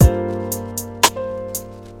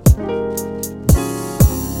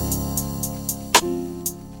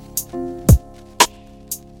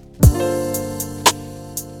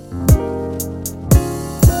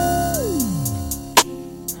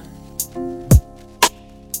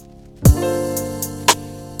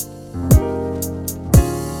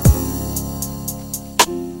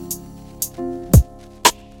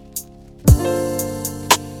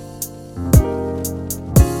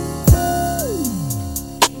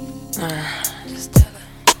Just tell her.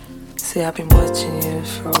 See, I've been watching you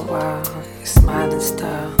for a while. Your smiling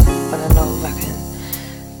style, but I know if I can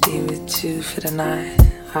be with you for the night.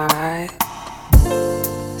 Alright,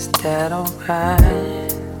 is that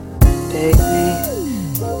alright, baby?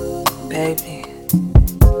 Baby,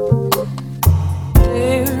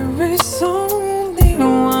 there is only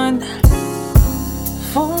one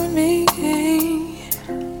for me.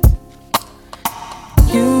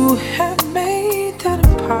 You have made that a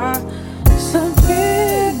possibility.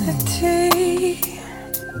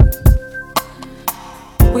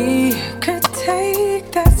 We could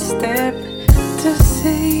take that step to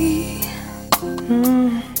see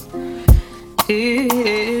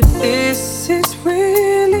if this is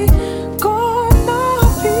really gonna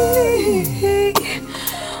be.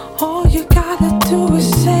 All you gotta do is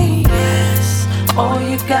say yes. All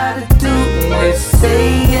you gotta do is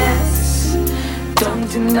say yes. Don't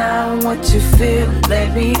deny what you feel.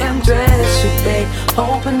 Let me undress you, babe.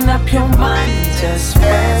 Open up your mind and just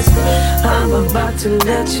rest. I'm about to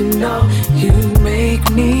let you know you make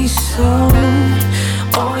me so.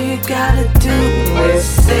 All you gotta do is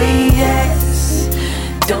say yes.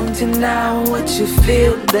 Don't deny what you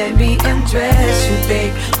feel. Let me undress you,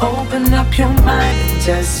 babe. Open up your mind and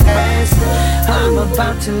just rest. I'm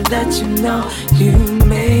about to let you know you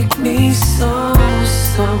make me so,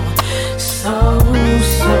 so, so,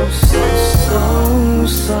 so, so, so,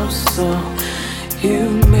 so, so. You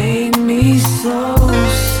make me so,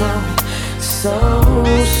 so, so,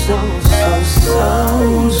 so, so,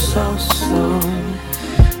 so, so, so.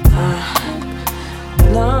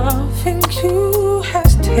 Loving you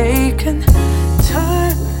has taken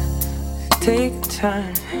time,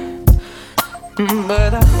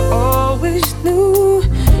 but I always knew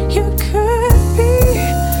you could be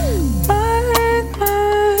mine.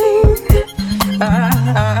 I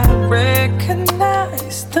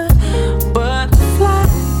recognize the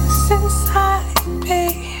butterflies inside me.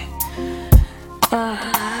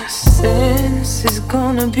 My sense is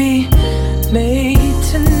gonna be made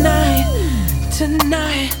tonight.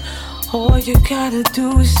 All you gotta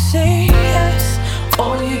do is say yes.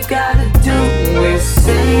 All you gotta do is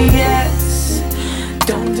say yes.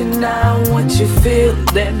 Don't deny what you feel.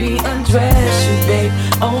 Let me undress you, babe.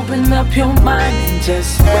 Open up your mind and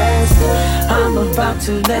just rest. I'm about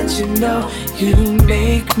to let you know you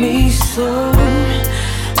make me so.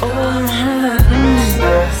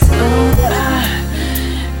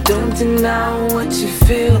 Don't deny what you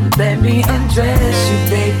feel. Let me undress you,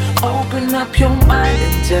 babe. Open up your mind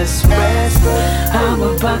and just rest. I'm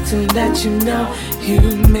about to let you know you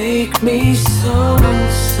make me so,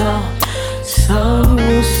 so, so,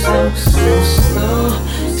 so, so, so,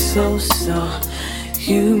 so, so.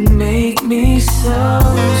 You make me so,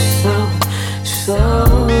 so, so,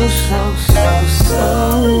 so, so,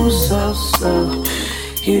 so, so, so.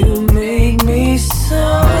 You make me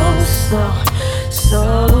so, so. So,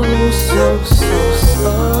 so, so,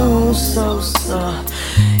 so, so, so.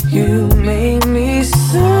 You make me so,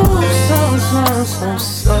 so, so, so, so,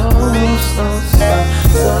 so, so,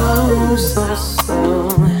 so, so, so.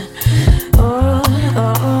 Oh,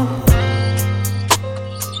 oh, oh.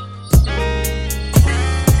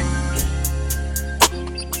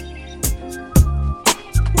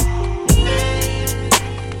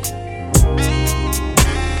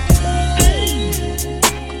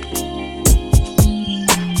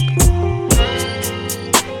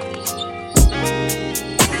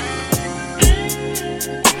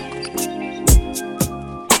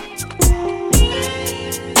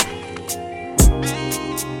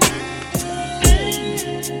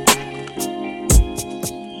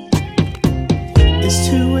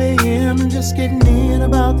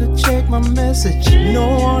 No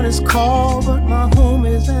one is called but my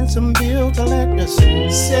homies and some bill collectors.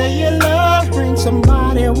 Say you love, bring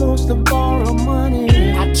somebody wants to borrow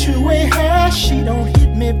money. I two-way her, she don't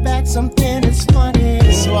hit me back, something is funny.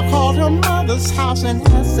 So I called her mother's house and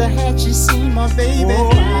asked her had she seen my baby.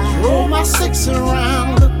 Rolled my six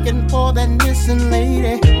around looking for that missing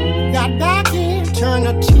lady. Got back in, turned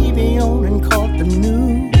the TV on and caught the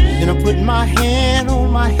news. Then I put my hand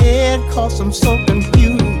on my head cause I'm so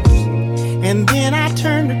confused. And then I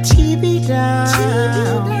turned the TV down,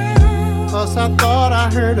 cause I thought I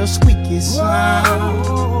heard a squeaky sound.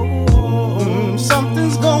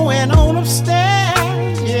 Something's going on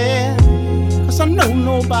upstairs, yeah, cause I know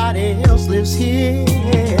nobody else lives here.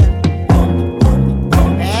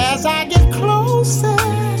 As I get closer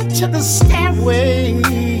to the stairways,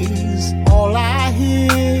 all I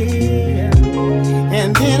hear,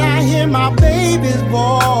 and then I hear my baby's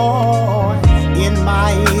voice in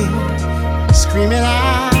my ear, screaming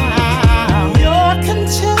out, you're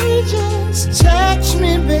contagious.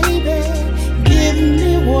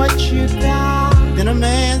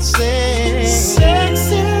 say,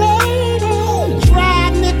 sexy lady,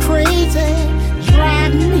 drive me crazy,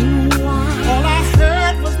 drive me wild. All I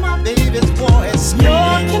heard was my baby's voice.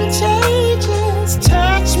 You're contagious,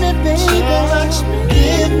 touch me, baby, touch me.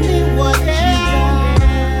 Give me what you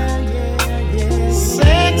got.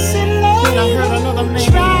 Sexy lady, I heard another man.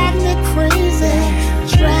 Drive me crazy,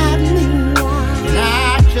 drive me wild. And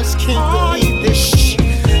I just can't believe this shit.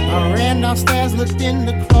 I ran downstairs, looked in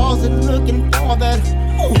the closet, looking for that.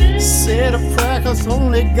 Said a prayer, cause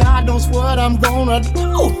only God knows what I'm gonna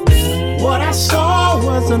do. What I saw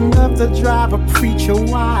was enough to drive a preacher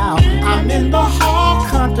wild. I'm in the hall,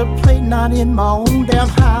 contemplating, not in my own damn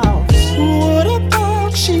house. Would have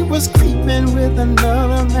thought she was creeping with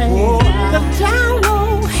another man. The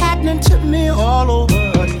download happening to me all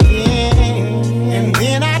over again. And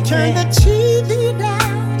then I turned the TV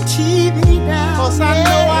down, cause I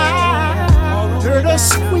know I heard a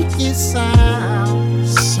squeaky sound.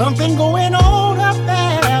 Something going on up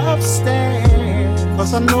there upstairs,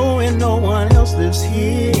 cause I know and no one else lives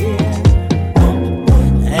here.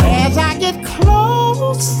 As I get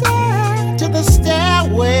closer to the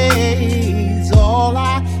stairways, all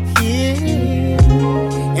I hear,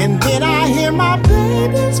 and then I hear my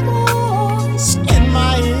baby's voice in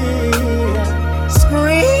my ear,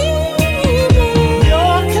 screaming,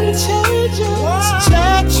 you're contagious,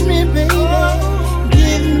 touch me, baby,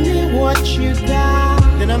 give me what you got.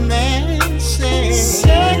 Then a man says,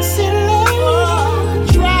 sexy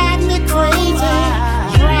lady, drive me crazy,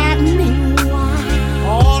 drive me wild.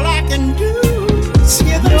 All I can do is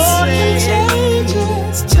hear them say,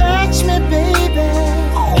 contagious, touch me, baby,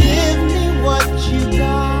 give me what you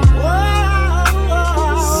got.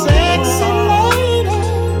 Sexy lady,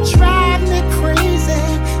 drive me crazy,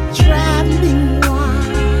 drive me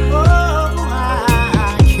wild. Oh,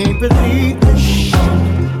 I can't believe this shit.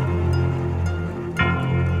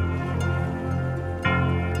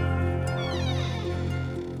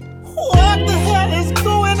 What the hell is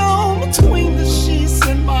going on between the sheets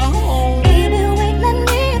in my home? Baby, wait, let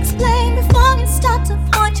me explain before you start to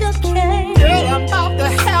point your cane. Girl, I'm about to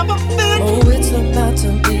have a fit. Oh, it's about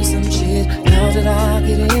to be some shit. How did I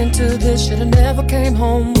get into this? Should've never came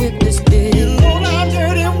home with this bitch. You know that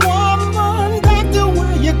dirty woman, back to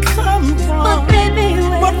where you come from. But baby,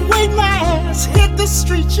 wait. But wait, my ass hit the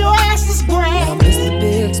street, your ass is Now grand. miss the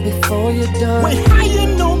bigs before you're done. Wait, how you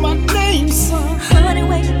know my name, son? Honey,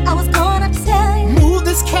 wait, I was gonna tell you. Move,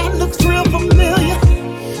 this cat looks real familiar.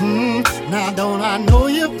 Now don't I know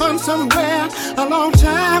you from somewhere a long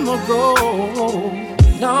time ago?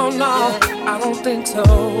 No, I don't think so.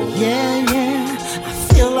 Yeah, I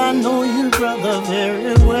feel I know you, brother,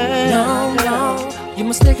 very well. No, you're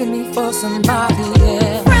mistaking me for somebody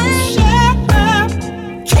else. Shut up!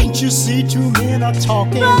 Can't you see two men are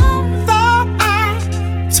talking? Thought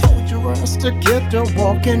I told you us to get to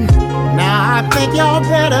walking. Now I think y'all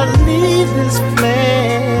better leave this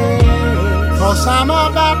place, cause I'm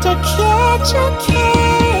about to catch a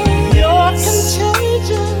case. You're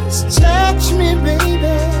contagious, touch me,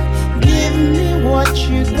 baby, give me what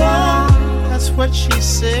you got. That's what she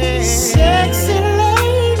said. Sexy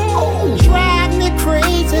lady, drive me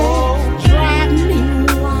crazy, drive me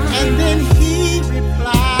wild. And then he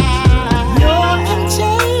replied, you're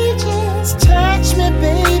contagious, touch me,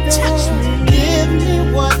 baby, touch me. Give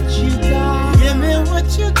me what you got, give me what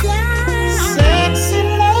you got. Sexy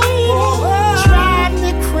lady, drive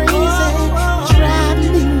me crazy, drive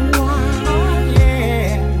me wild.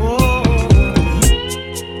 Yeah, oh.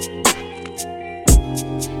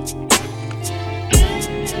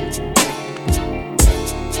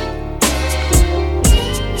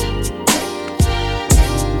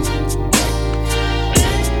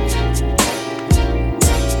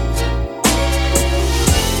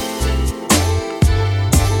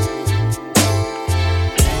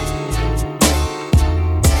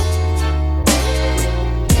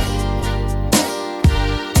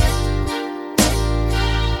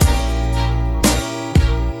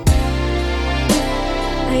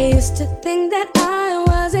 I used to think that I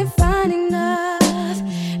wasn't fine enough,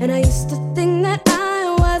 and I used to think that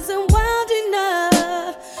I wasn't wild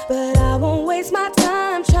enough. But I won't waste my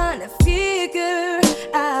time trying to figure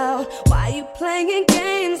out why you playing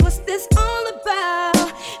games. What's this all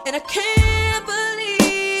about? And I can't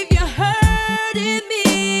believe you hurting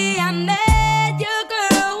me. I met your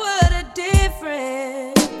girl, what a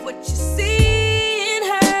difference. What you see in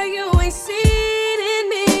her, you ain't seen in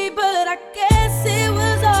me. But I guess it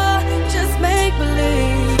was all just make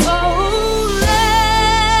believe. Oh, love,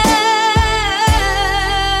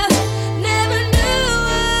 never knew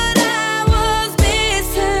what I was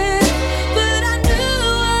missing, but I knew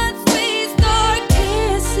once we start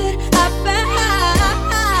kissing.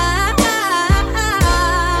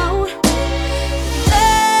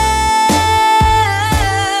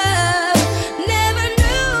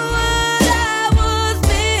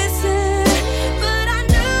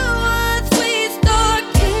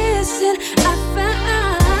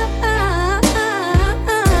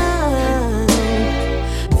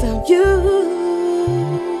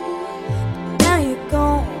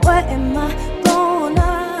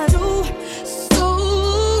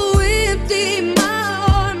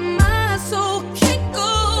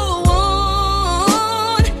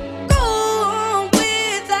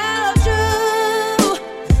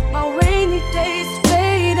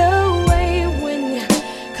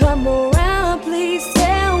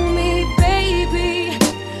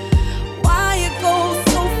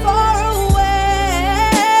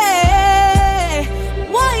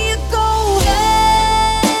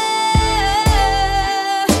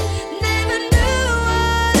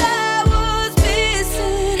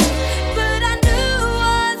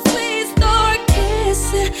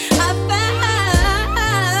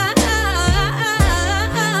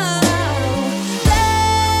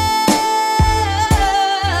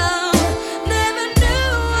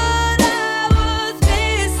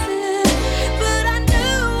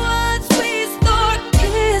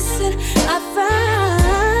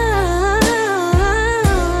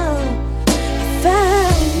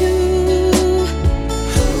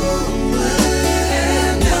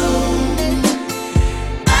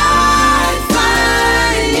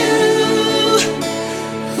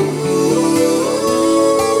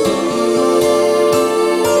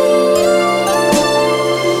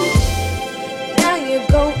 There you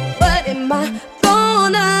go, what am I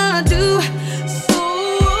gonna do? So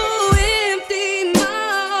empty,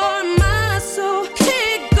 my heart, my soul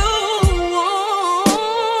can't go on.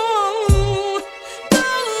 Go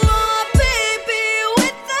on, baby,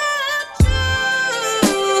 without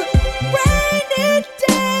you. Rainy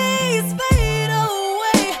days fade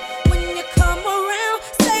away. When you come around,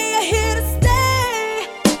 say you're here to stay.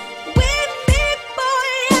 With me, boy,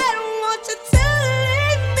 I don't want you to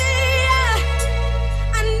leave me.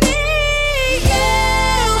 I need you.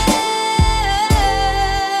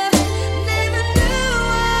 Never knew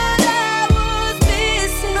what I was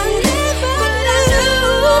missing. But I knew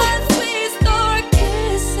once we start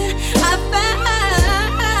kissing, I found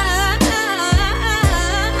love.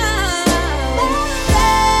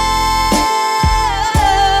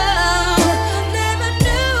 Never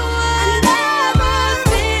knew what I was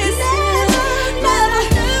missing. But I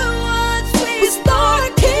knew once we start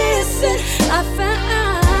kissing, I found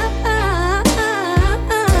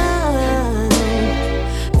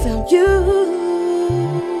you.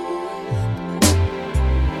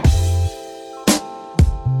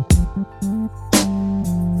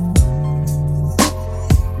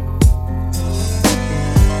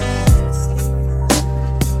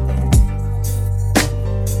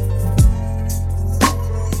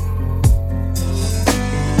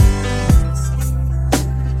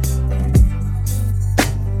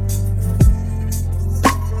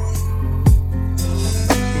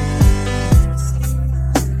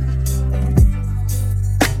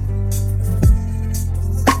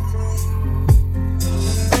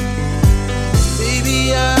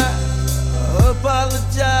 Baby, I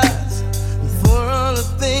apologize for all the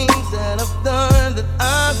things that I've done, that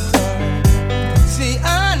I've done. See,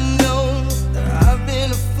 I know that I've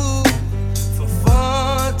been a fool for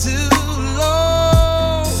far too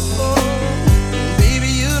long. Baby,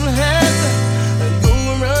 you don't have to go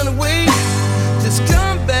and run away. Just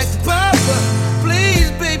come back to Papa. Please,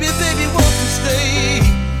 baby, baby, won't you stay?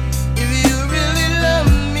 If you really love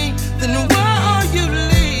me, then why are you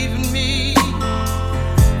leaving me?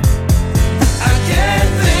 I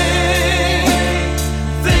can't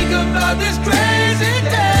think about this crazy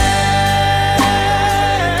day.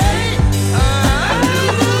 I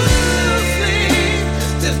lose sleep,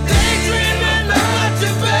 just daydreaming about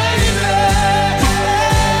you, baby.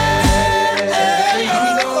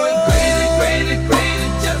 I'm going crazy, crazy, crazy,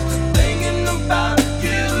 just thinking about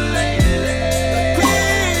you lately.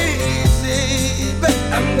 Crazy,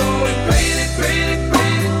 baby. I'm going crazy, crazy,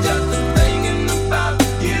 crazy, just thinking about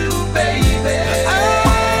you, baby. I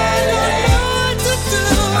don't know what to do.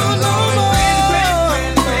 I'm going crazy,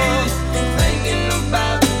 crazy, crazy, thinking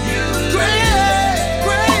about you lately.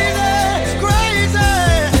 Crazy, crazy,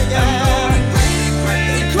 crazy. I'm going crazy,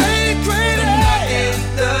 crazy, crazy, crazy. I can't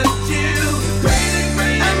touch you. Crazy,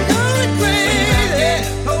 crazy. I'm going crazy.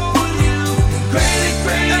 Hold you. Crazy,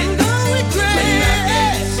 crazy. I'm going crazy. I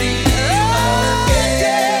can't see you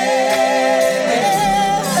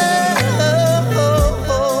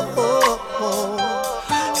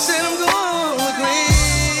Said I'm going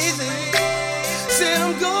crazy. Said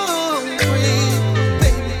I'm going crazy.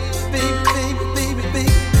 Baby, baby, baby, baby,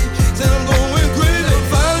 baby. Said I'm going crazy.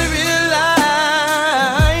 Finally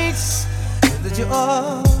realize that you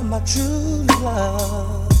are my true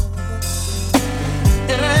love.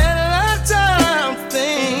 And I had a lot of time to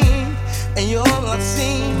think, and you're all I've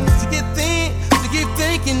seen to keep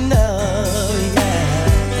thinking of,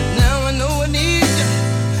 yeah. And now I know I need you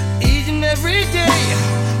each and every day.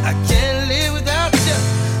 I can't live without you,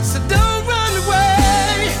 so don't run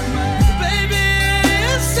away, baby.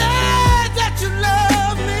 It's sad that you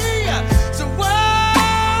love me, so why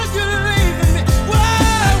are you leaving me? Why?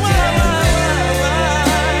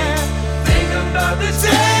 Think about this.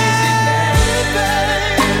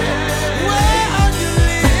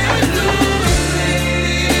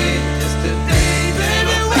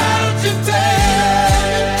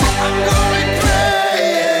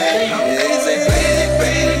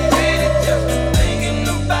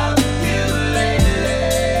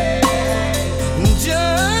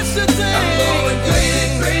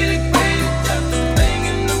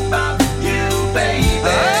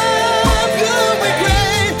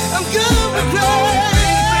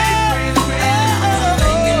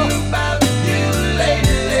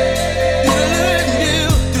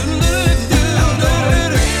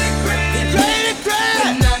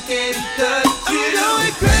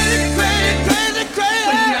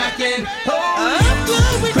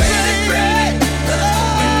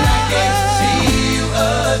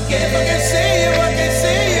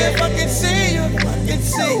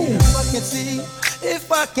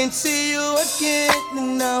 If I can see you again,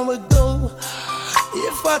 then I would go.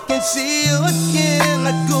 If I can see you again,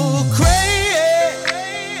 I'd go crazy.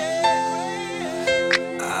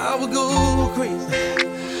 I would go crazy.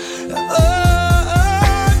 Oh,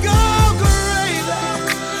 I go crazy.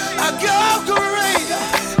 I go crazy.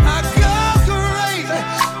 I go crazy.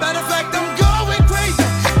 Matter of fact, I'm going crazy.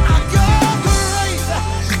 I go crazy.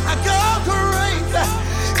 I go crazy.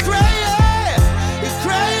 Crazy. It's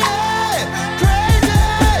crazy. Crazy.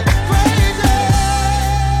 Crazy.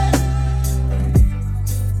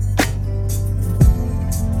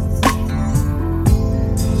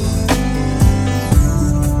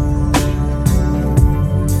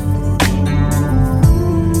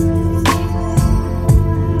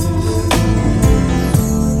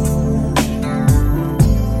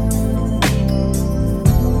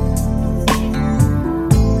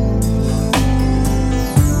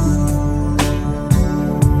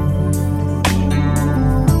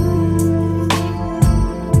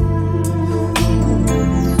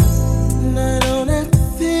 And I don't have to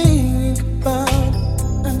think about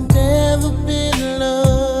I've never been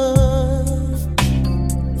loved.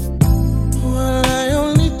 Well, I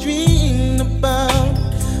only dreamed about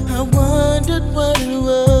I wondered what it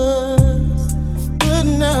was. But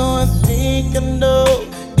now I think I know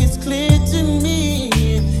it's clear to me.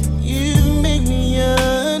 You make me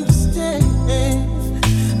understand.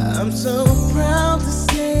 I'm so proud to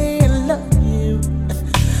say I love you.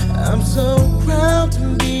 I'm so proud to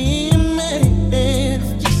be a man.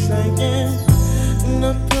 Yes, I am. And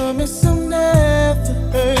I promise I'll never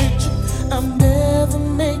hurt you. I'll never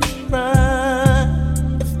make you cry.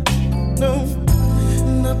 No.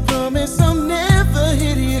 And I promise I'll never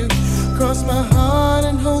hit you. Cross my heart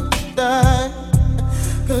and hope to die.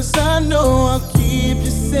 'Cause I know I'll keep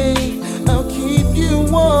you safe. I'll keep you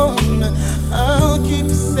warm. I'll keep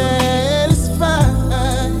you satisfied.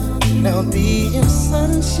 I'll be your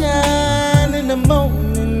sunshine in the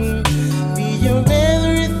morning. Be your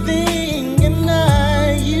everything and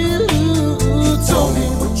you told me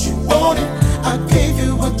what you wanted. I gave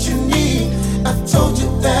you what you need. I told you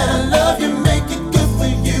that I love you, make it good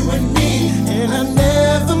for you and me. And I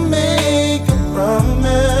never make a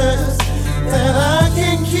promise that I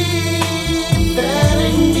can keep. That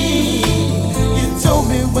ain't me. You told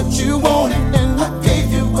me what you wanted and I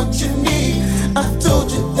gave you what you need. I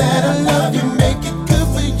told you that I love you, make it good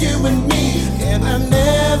for you and me. And I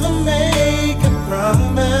never make a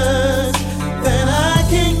promise that I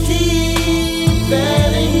can keep.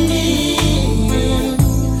 That ain't me.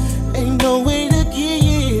 Ain't no way to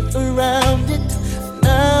get around it.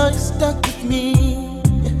 Now you're stuck with me.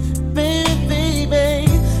 Baby, baby,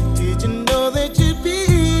 did you know that you'd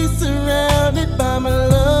be surrounded by my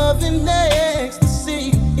love and ecstasy?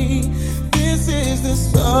 This is the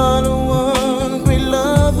start of one great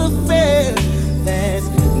love affair that's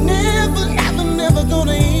never, never, never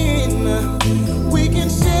gonna end. We can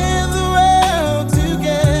share the world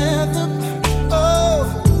together. Oh,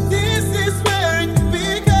 this is where it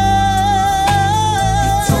began.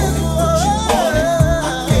 You told me what you wanted.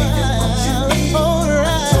 I gave you what you need.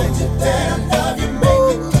 I told you that I love you, make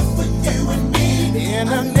it good for you and me. And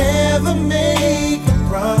I never make a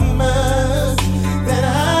promise that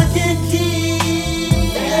I can keep.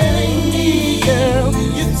 That ain't me, girl.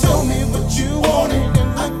 You told me what you wanted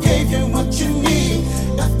and I gave you what you need.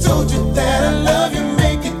 I told you that I love you,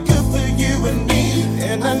 make it good for you and me.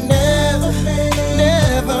 And I never,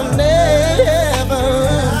 never, never.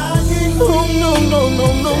 Oh no, no, no,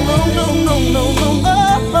 no, no, no, no, no, no.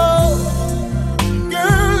 Oh, oh.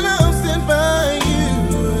 Girl, I'll stand by you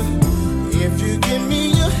if you give me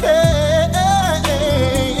your hand.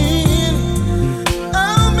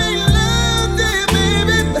 I'll make love to you,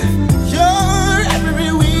 baby. Your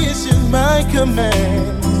every wish is my command.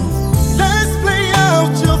 Let's play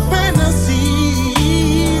out your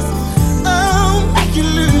fantasies. I'll make you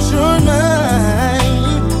lose your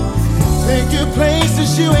mind. Take you places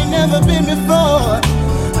you ain't never been before.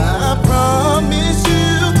 I promise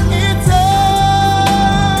you it's all.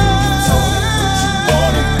 You told me what you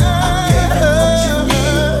wanted. I gave you what you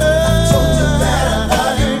need. I told you that I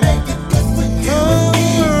love you, make it good for you and me.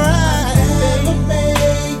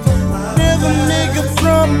 Never make a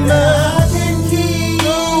promise I can keep.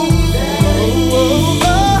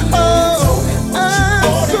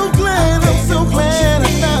 I'm so glad I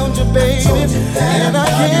found you, baby. And I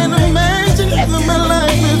can't imagine living my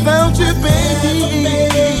life without you, baby.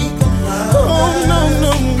 Oh no, no.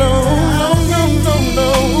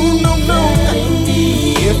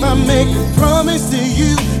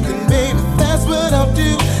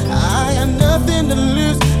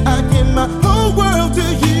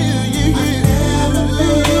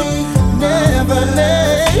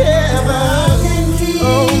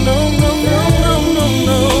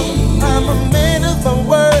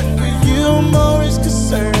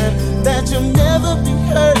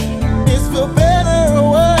 It's for better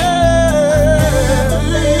or worse.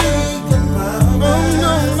 No,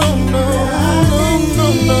 no, no, no, no, no,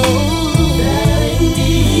 no.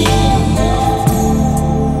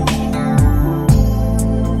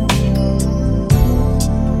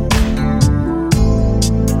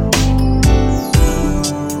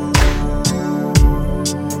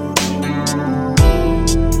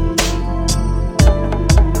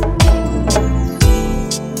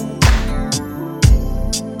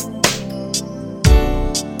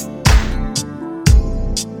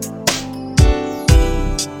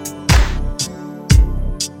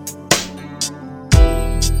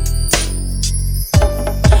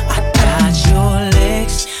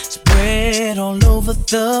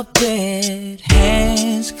 The bed,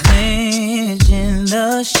 hands clenching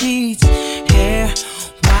the sheets, hair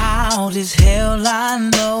wild as hell. I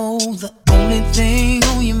know the only thing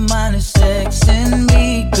on your mind is sex and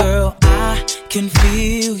me, girl. I can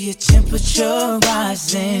feel your temperature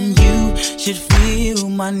rising. You should feel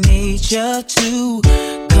my nature too.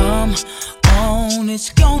 Come on, it's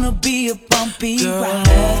gonna be a bumpy ride.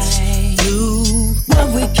 Let's do what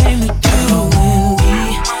we came to do when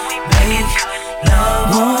we make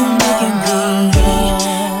love on making good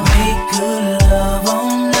love, make good love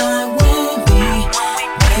all night. When we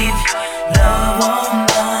make love all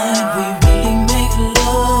night, we really make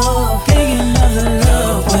love, making another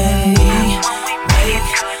love. When we make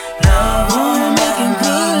love on making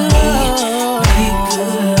good love, make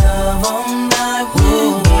good love all night. When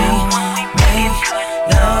we make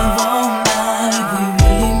love all night, we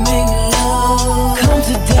really make love. Come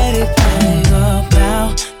to daddy, play a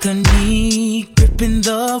balcony, gripping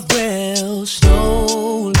the rail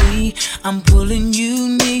slowly. I'm pulling you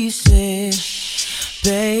nieces.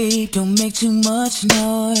 Babe, don't make too much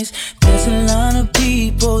noise. There's a lot of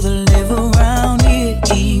people that live around here.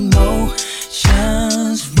 Emotions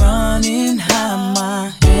running high.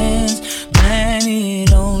 My hands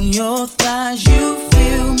planted on your thighs. You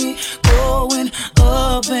feel me going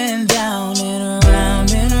up and down and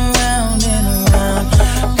around and around and around.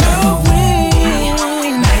 Girl, we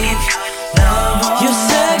make love, your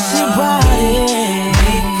sexy body,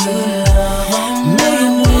 make good love,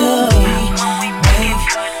 making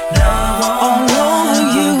love all over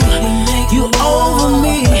you, you over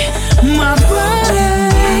me, my body,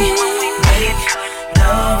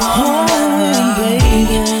 oh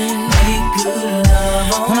baby, make good love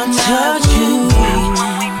when I touch you,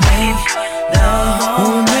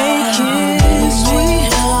 we're making sweet,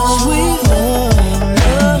 sweet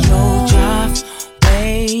love. No drive,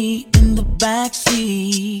 way in the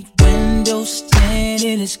backseat, windows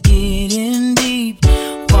tinted, it's getting deep.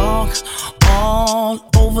 Walk all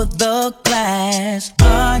over the glass.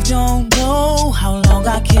 I don't know how long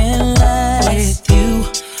I can last with you,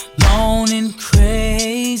 moaning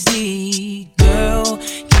crazy. Girl,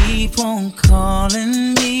 keep on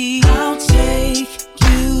calling me. I'll take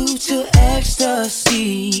you to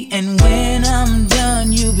ecstasy, and when I'm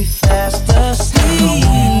done, you'll be fast asleep.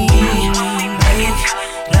 Make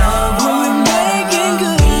love when we're making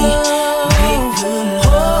good love, make good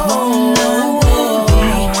love all night. When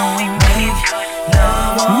we make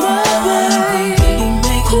love all night, we really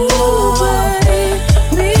make love.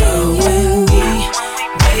 Me and you,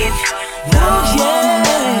 make love, yeah,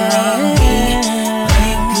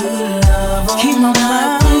 make good love all keep my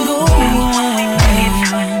mind going.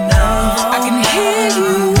 I can hear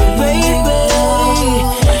you, baby.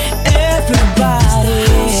 Everybody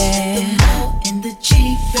in the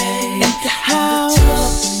Jeep, babe, in the house,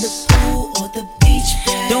 in the pool or the beach,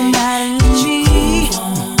 babe. Don't matter to me.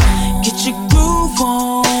 Get your groove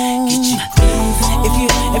on. Get your groove on.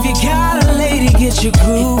 If you got a lady, get your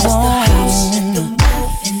groove on. The house in the pool,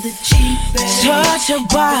 in the Jeep, babe. Touch her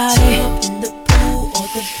body in the pool or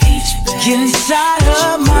the beach, babe. Get inside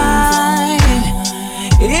her mind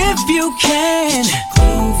if you can,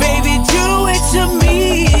 baby. Do it to me.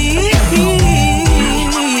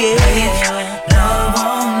 Love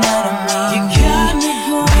all night, you got me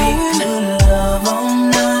going. Love all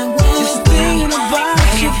night, just thinking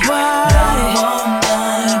about your body. Love all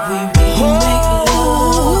night, we really make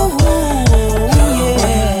love.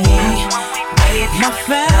 Yeah, my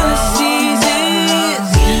fantasies is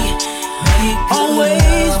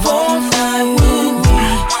always both night with me,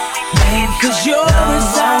 'cause you're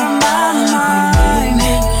inside my mind,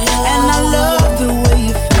 and I love the way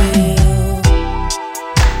you feel.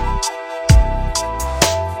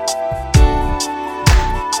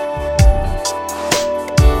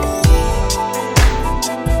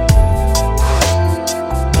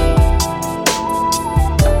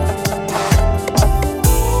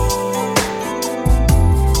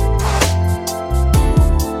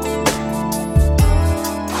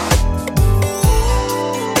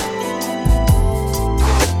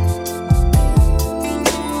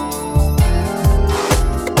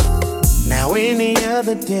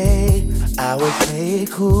 day, I would play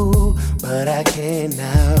it cool, but I can't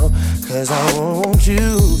now, 'cause I want you.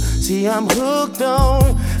 See, I'm hooked on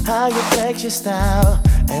how you flex your style,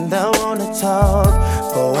 and I wanna talk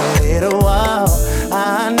for a little while.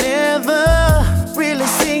 I never really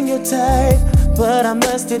seen your type, but I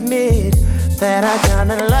must admit that I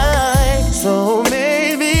kinda like. So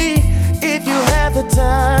maybe if you have the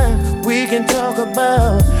time, we can talk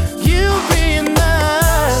about you being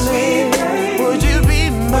mine. Sweet, would you be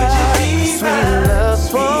my sweet love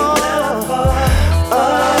for?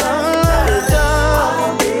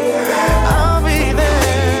 I'll be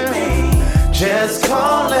there. Just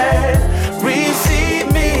call it, receive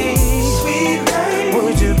me.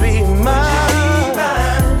 Would you be my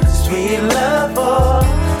sweet love for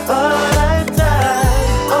a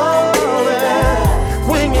lifetime? Oh, yeah.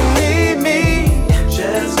 When you need me,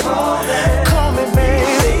 just call me,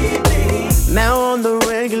 baby. Now on the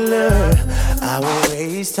regular, I won't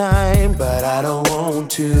waste time, but I don't want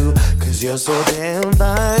to, 'cause you're so damn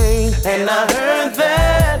fine. And I heard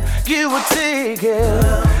that you were taken,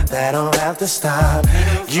 that don't have to stop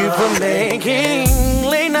you from making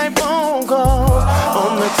late night phone calls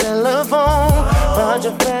on the telephone about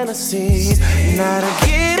your fantasies. Now to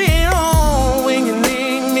get it on when you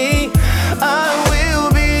need me, I will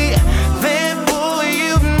be there for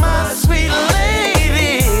you, my sweet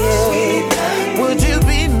lady. Would you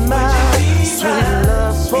be my sweet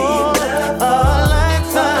love for a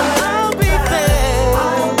lifetime? I'll be there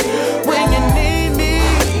when you need me.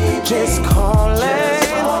 Just call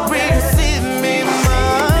and receive me,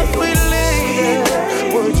 my sweet lady.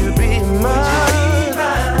 Would you be my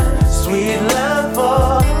sweet love for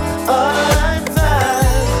a lifetime?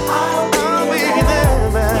 I'll be there,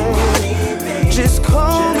 babe. Just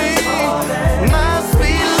call me, my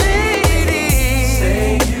sweet lady. Say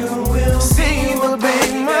you will be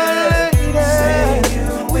my lady. Say you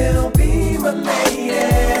will be my lady.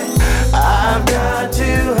 I've got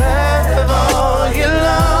to have all your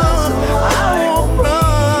love. I won't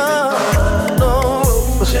run, no.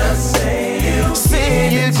 Just say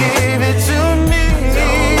you give it to me.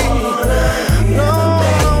 No,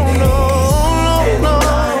 no, no, no.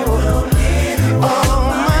 All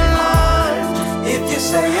my life, if you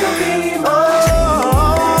say you'll be my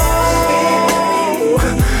baby.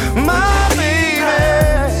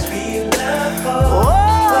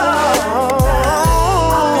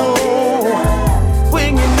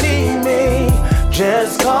 When you need me,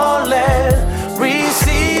 just call and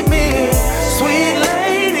receive me, sweet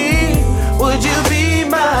lady. Would you be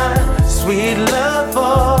my sweet love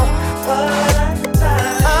for a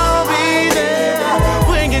lifetime? I'll be there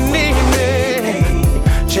when you need me.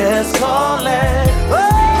 Just call and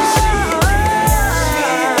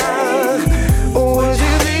would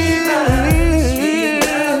you be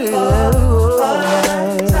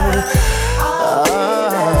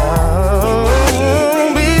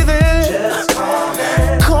I'll be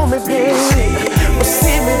there. Call me, baby.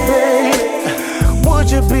 See me, baby. Would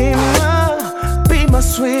you be my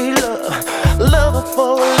sweet lover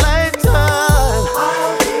for a lifetime?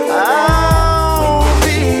 I'll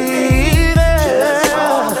be there.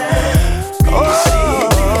 Oh,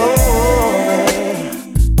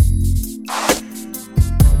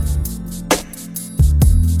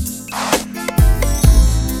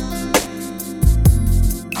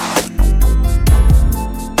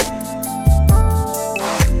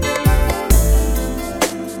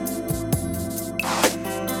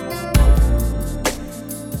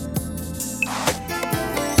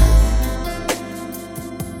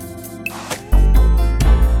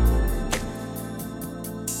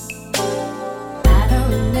 I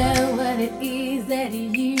don't know what it is that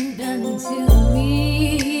you done to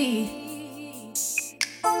me,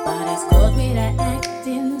 but it's caused me to act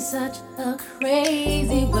in such a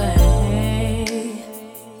crazy way.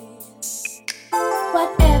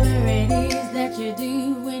 Whatever it is that you do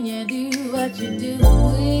when you do what you're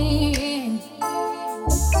doing,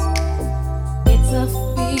 it's a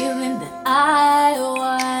feeling that I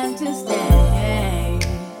want to stay.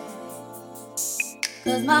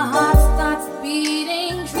 'Cause my heart starts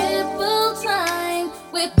beating triple time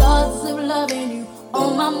with thoughts of loving you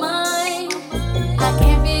on my mind. I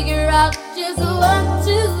can't figure out just what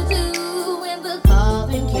to do when the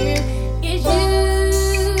calling cure is you.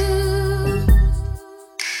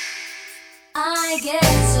 I get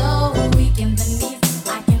so weak in the knees,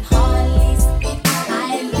 I can hardly speak.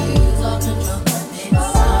 I lose all control.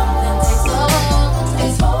 Then something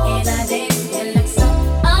takes hold in a day. It looks so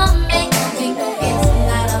amazing. It's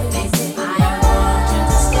not a face. I want you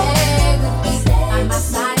to stay with me by my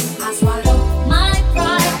side. I swallow my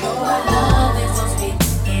pride. Love is so sweet,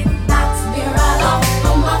 it knocks me right off.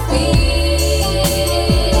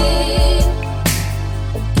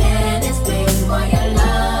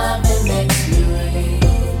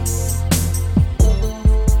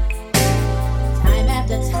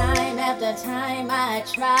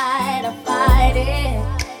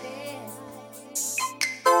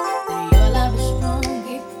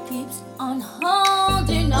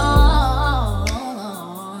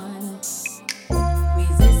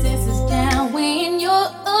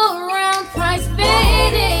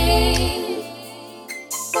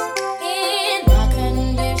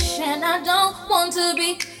 want to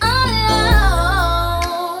be alone.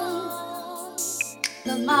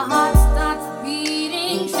 'Cause my heart starts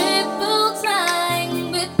beating triple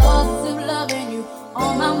time with thoughts of loving you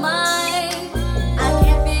on my mind. I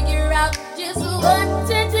can't figure out just what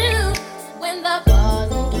to do when the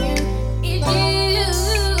puzzle cue is you.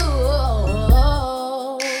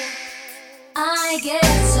 I get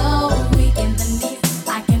so weak in the knees,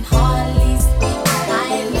 I can hardly speak. I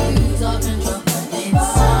lose all control. Then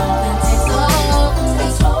something takes over me.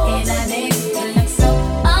 And I make it look so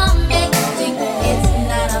amazing. It's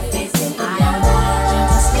not a face I imagine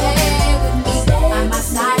to stay with me. By my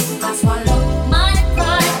side, I swallow my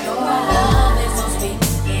pride. Your love is so sweet,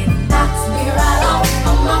 it knocks me right off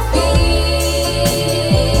on my feet.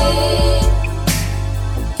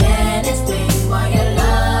 Can't explain why your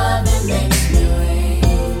love it makes me weak.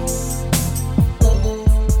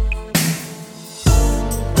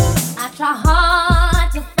 I try hard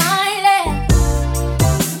to find it.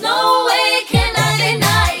 No way can I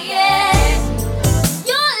deny it.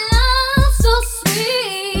 Your love so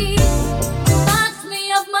sweet knocks me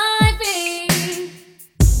off my feet.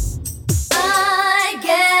 I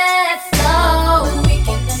get so weak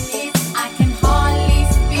in the knees, I can hardly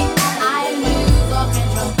speak. I lose all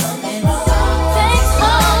control. Then something takes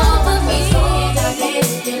hold of me.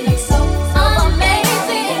 You look so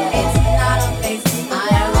amazing. It's not a face I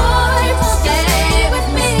want to stay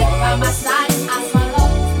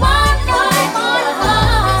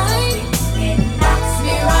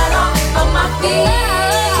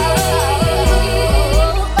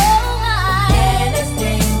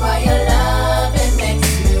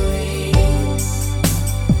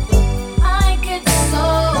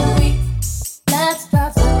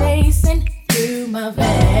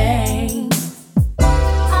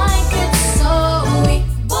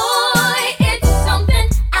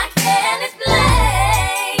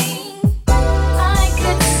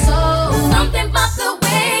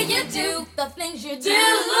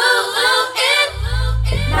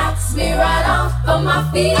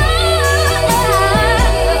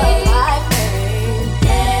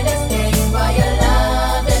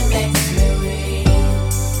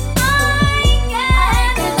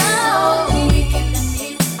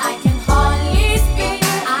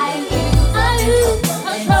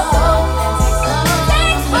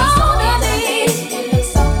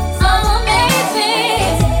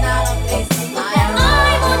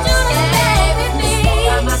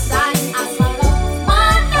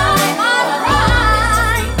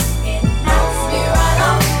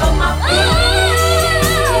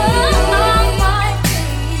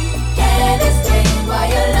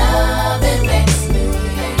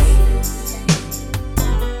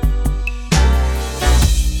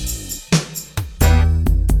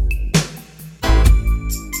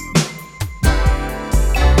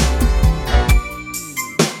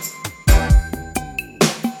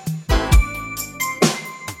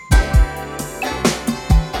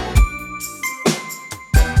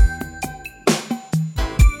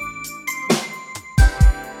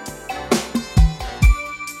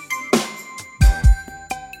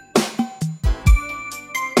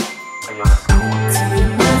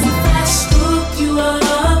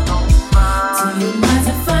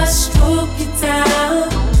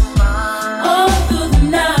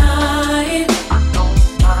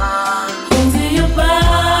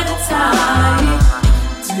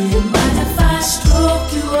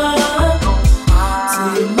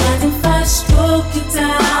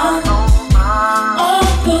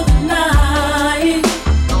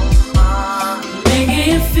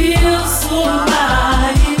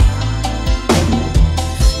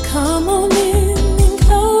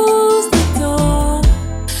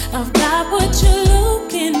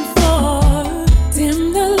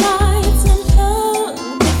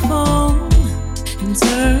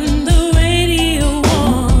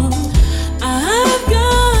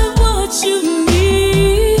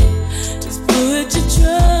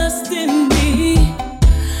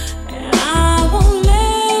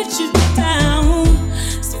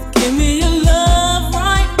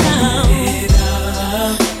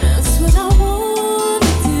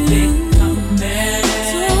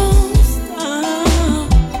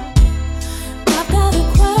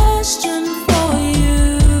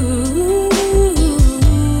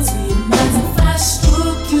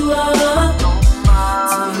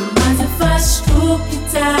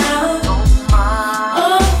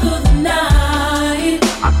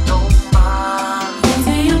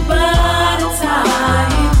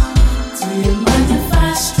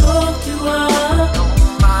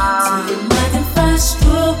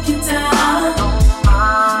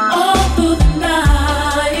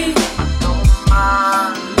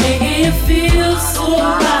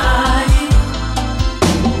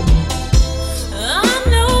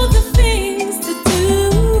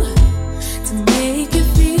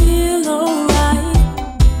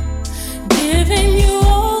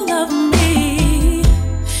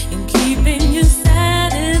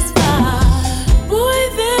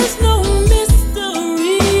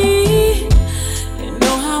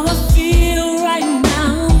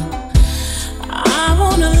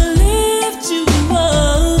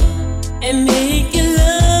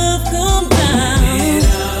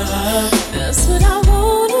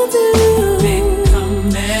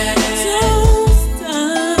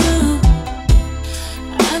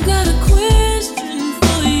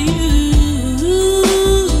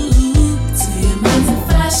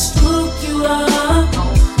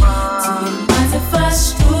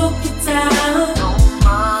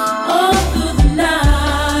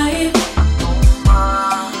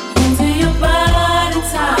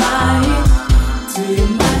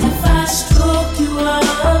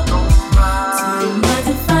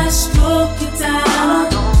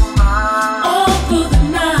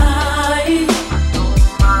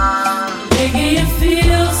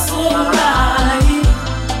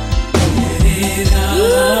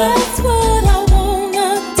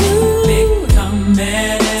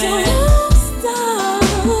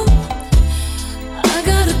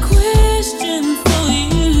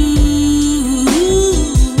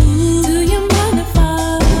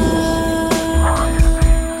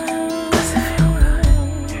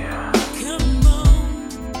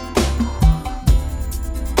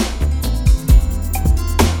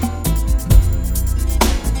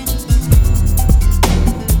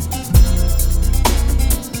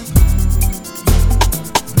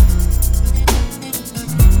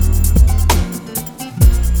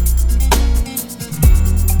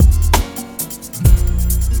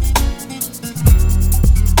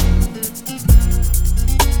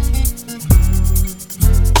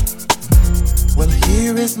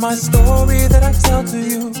My story that I tell to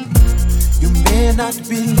you. You may not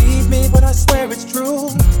believe me, but I swear it's true.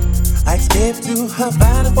 I escaped to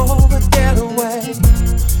Havana for a getaway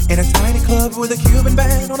in a tiny club with a Cuban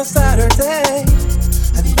band on a Saturday.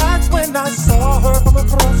 And that's when I saw her from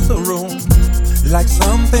across the room, like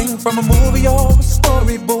something from a movie or a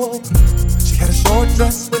storybook. She had a short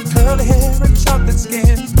dress with curly hair and chocolate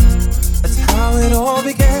skin. That's how it all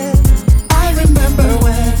began. I remember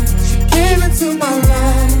when she came into my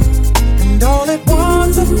life, and all at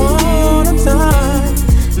once upon a time,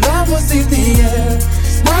 love was in the air,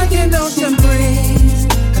 like an ocean breeze,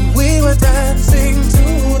 and we were dancing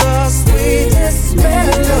to the sweetest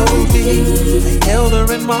melody. I held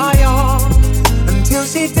her in my arms until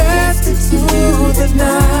she danced into the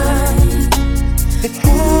night. It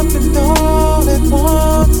happened all at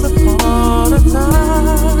once upon a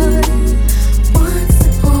time.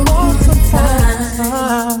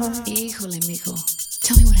 Híjole, mijo.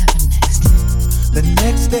 Tell me what happened next. The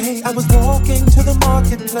next day I was walking to the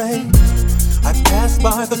marketplace. I passed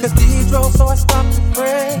by the cathedral, so I stopped to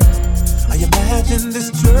pray. I imagined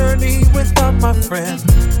this journey without my friend,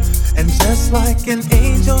 and just like an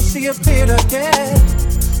angel she appeared again.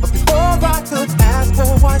 But before I could ask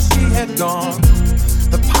her why she had gone,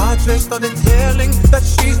 the padre started yelling that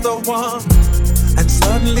she's the one. And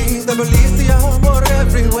suddenly the policia were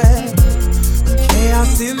everywhere,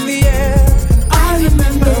 chaos in the air. I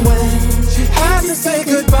remember when she had to say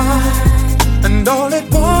goodbye, and all at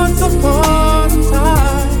once upon a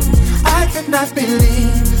time, I could not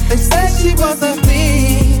believe they said she was a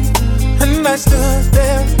thief. And I stood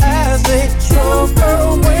there as they drove her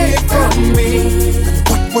away from me. And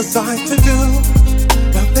what was I to do?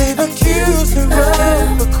 Well, they've accused her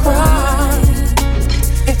of a crime.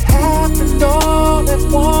 It happened all at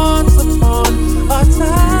once upon a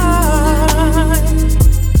time.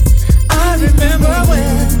 I remember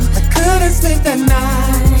when I couldn't sleep that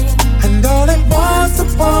night, and all at once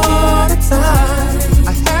upon a time, I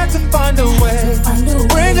had to find a way to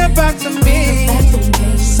bring her back to me.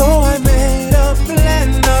 So I made a plan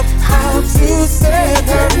of how to set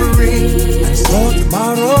her free. And so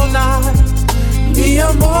tomorrow night, mi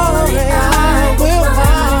amore, I will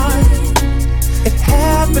find. It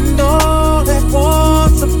happened all at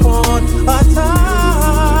once upon a time.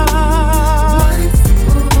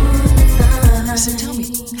 So tell me,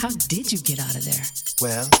 how did you get out of there?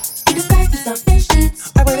 Well, you disguised yourself in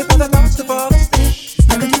sheets. I waited for the dogs to fall asleep.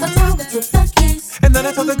 Never to the tower to the keys. And then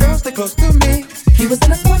I told the girls stay close to me. He was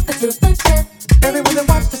in a sport until the death. Everyone that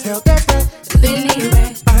watched us held their breath.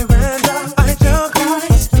 Anyway, I ran down, I jumped high,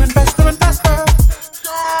 faster and faster and faster.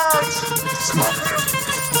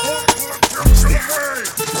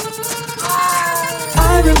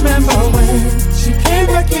 I remember when she came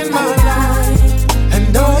back in my life,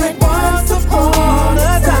 and all at once upon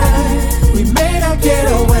a time, we made our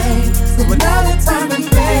getaway to another time and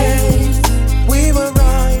place. We were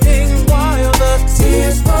riding while the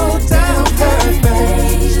tears rolled down her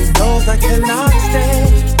face. She knows I cannot stay,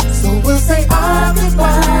 so we'll say our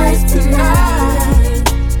goodbyes tonight.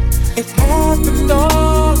 It happened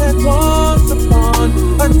all at once upon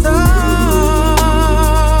a time.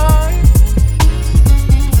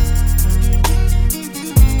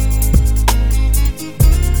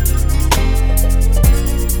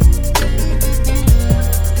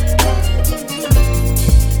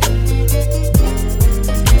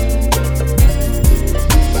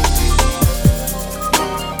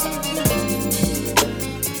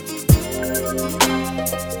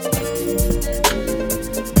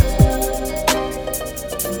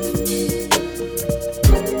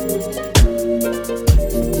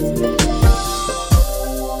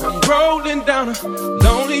 Down a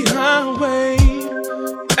lonely highway,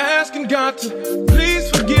 asking God to please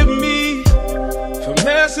forgive me for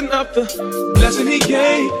messing up the blessing He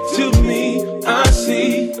gave to me. I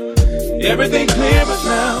see everything clear but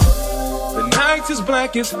now. The night is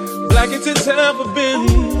black as it's ever been.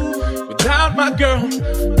 Without my girl,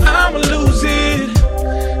 I'ma lose it.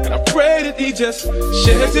 And I pray that he just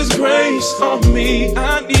sheds his grace on me.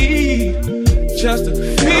 I need just to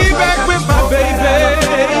be back with my baby.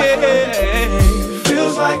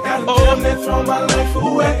 Feels like I damn near throw my life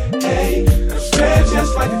away. I'm scared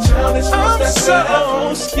just like a child. I'm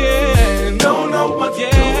so scared. Don't know what to do.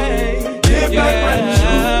 Get back right with you.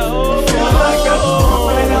 Feel like I just walked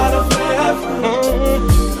right out of heaven.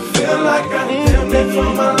 Feel like I damn near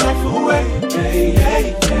throw my life away.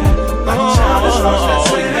 Like a child is lost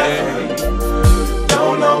that's in heaven.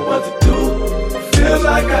 Don't know what to do. Feels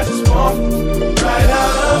like I just walked right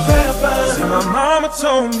out of heaven. See, my mama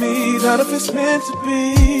told me that if it's meant to be,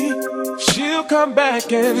 she'll come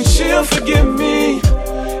back and she'll forgive me.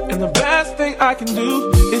 And the best thing I can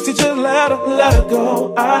do is to just let her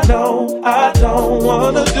go. I know I don't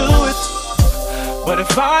wanna do it, but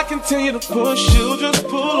if I continue to push, she'll just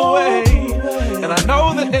pull away. And I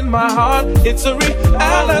know that in my heart it's a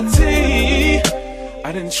reality.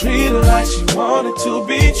 I didn't treat her like she wanted to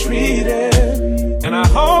be treated, and I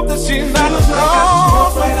hope that she's not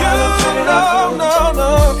alone for you. No.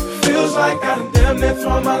 Feels like I done damn near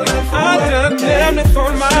thrown my life away. I done damn near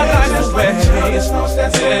thrown my life away.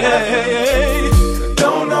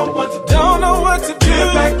 Don't know what to do.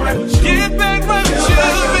 Get back right with you. Get back right with you,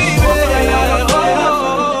 baby.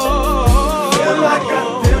 Feel like I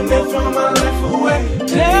done damn near thrown my life away.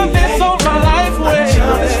 Damn near thrown my life away.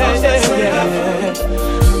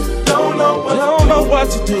 Don't know what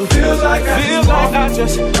to do. Feels like I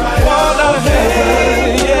just walked out of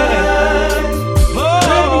heaven. Yeah.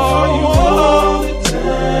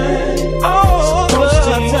 All the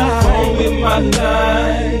time. Wrong with my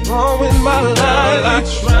life. Wrong with my life.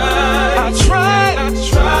 I tried.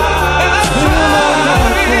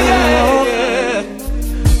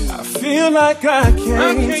 I feel like I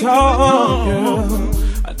can't talk, girl.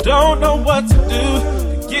 I don't know what to do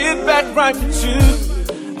to get back right with you.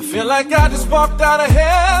 I feel like I just walked out of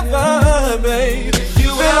heaven, baby.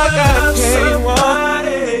 Feel like I can't walk.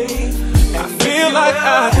 I feel like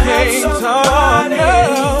I can't talk,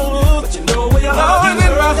 girl. But you know where your heart is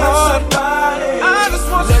in my heart. I just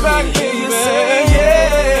want you back, baby.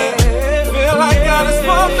 Yeah. Feel like I just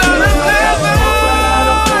walked out of heaven,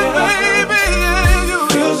 baby.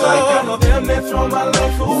 Feels like I done damn near throw my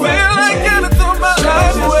life away. Feel like I done throw my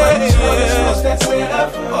life away.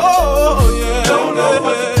 Oh yeah. Don't know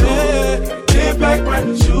what to do. Get back right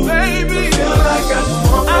with you, baby. Feel like I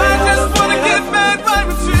just want. I just wanna get back right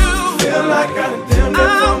with you. Feel like I done damn near I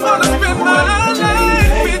wanna spend my life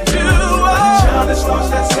with you. Child is lost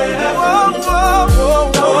that's in heaven. Don't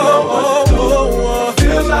know what to do.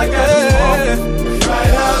 Feels like I just walked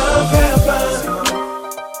right out of heaven.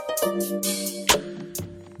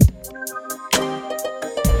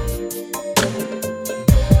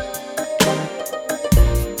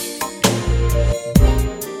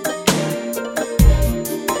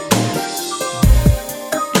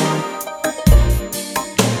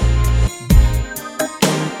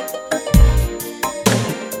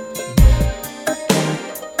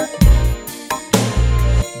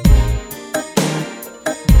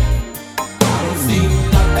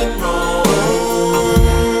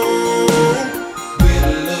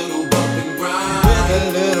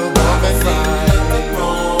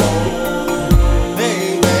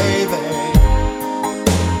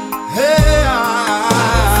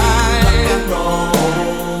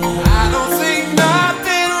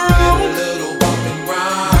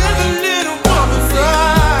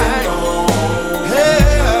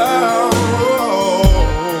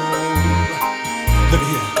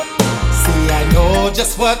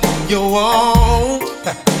 Just what you want,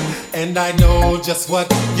 and I know just what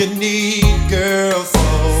you need, girl. So,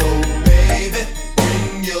 baby,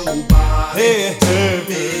 bring your body to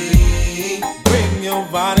me. Bring your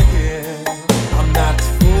body here. I'm not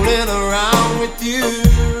fooling around with you.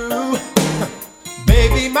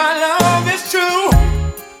 Baby, my love is true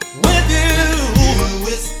with you. You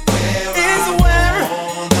is where I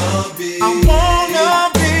wanna be. I wanna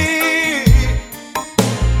be.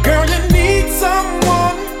 Girl, you need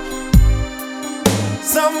someone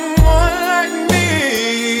like me,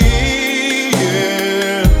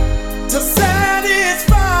 yeah, to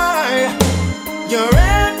satisfy your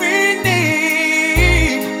every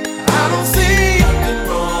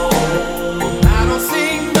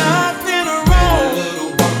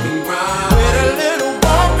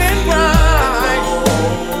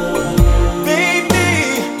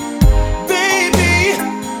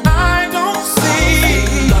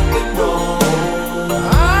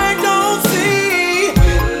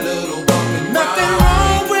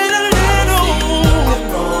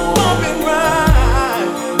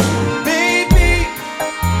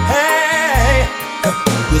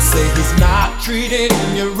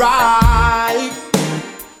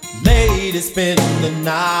spend the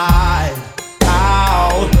night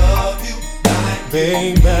out. Love you like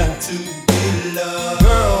baby to be loved.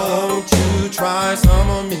 Girl, won't you try some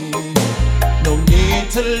of me? No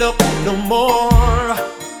need to look no more,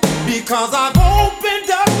 because I've opened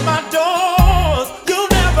up my doors. You'll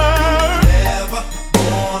never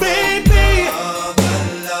baby,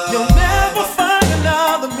 you'll never find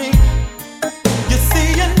another me. You see,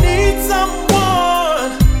 you need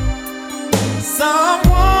someone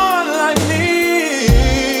like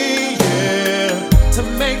me, yeah, to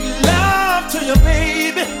make love to you,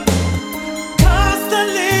 baby,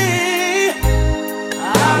 constantly. I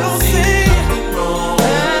don't see nothing wrong,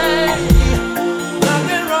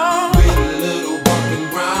 nothing wrong with a little bump and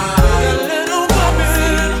grind, with a little bump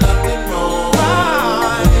and nothing wrong,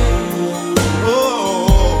 right?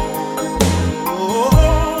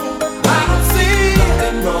 I don't see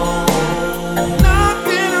nothing wrong.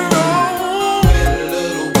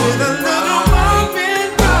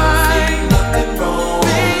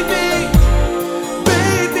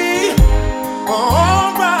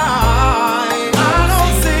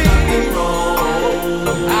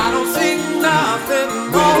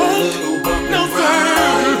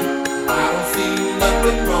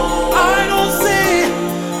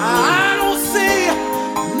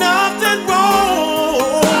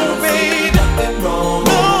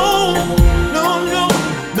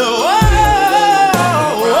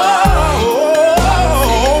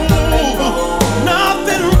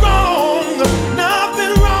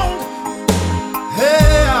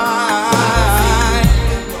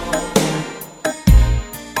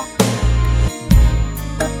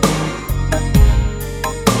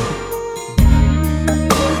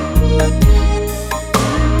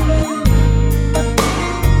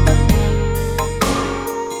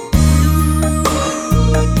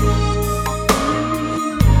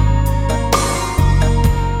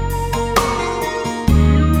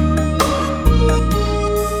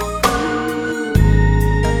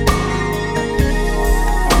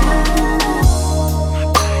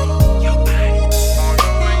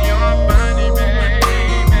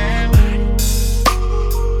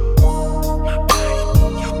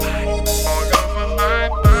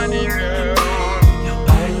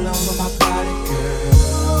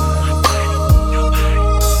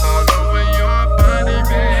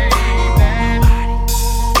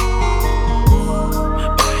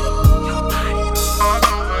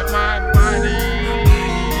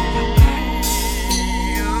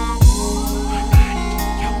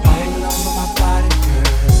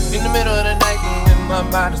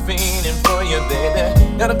 Body's feeling for you,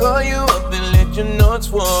 baby. Gotta call you up and let you know it's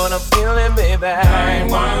what I'm feeling, baby.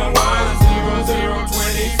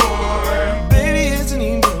 911-0024. Baby, it's an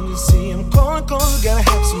emergency. I'm calling cause I gotta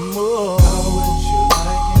have some more. How would you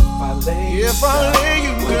like if I lay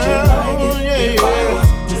you down? Would you like it if I was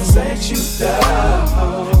to let you down? I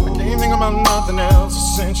can't think about nothing else.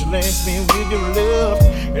 Essentially, lace me with your love.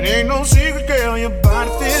 It ain't no secret, girl. Your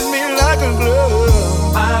body fits me like a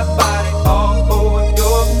glove. My body all over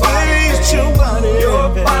your body, it's your body,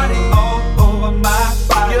 all over my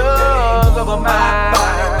body, yours over my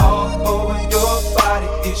body, all over your body,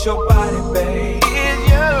 it's your body, babe, it's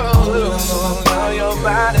yours over your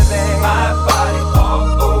body, babe, my body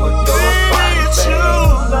all over your body, it's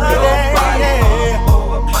your body, all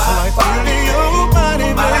over my body, your body,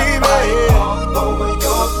 baby, all over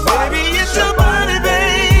your body, baby, it's your body,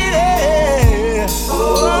 baby,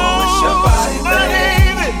 oh, it's your body, baby.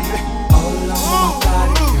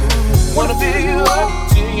 Wanna feel you up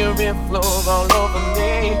till your rib flows all over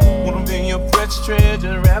me. Wanna feel your precious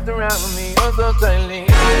treasure wrapped around me, oh so tightly.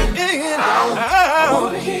 I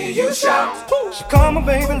wanna hear you shout. So come on,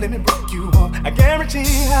 baby, let me break you off. I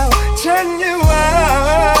guarantee I'll turn you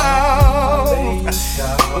out.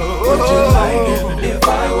 Would you like it if I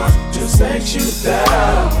was to set you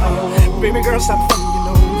down? Baby girl, stop funny, you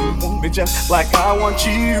know you want me just like I want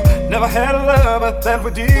you. Never had a lover that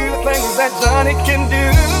would do the things that Johnny can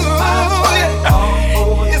do.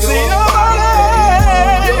 It's your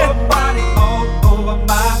body all over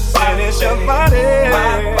my body. It's your body,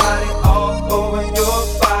 my body all over your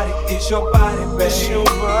body. It's your body, baby. It's your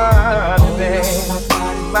body, baby.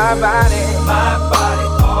 My body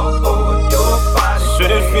all over your body.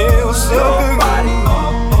 Should it feel so good?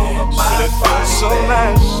 Should it feel so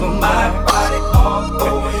nice? My body all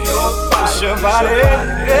over your body. It's your body,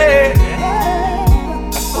 yeah.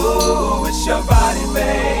 Oh, it's your body,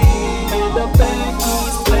 baby. The band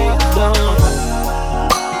keeps playing down.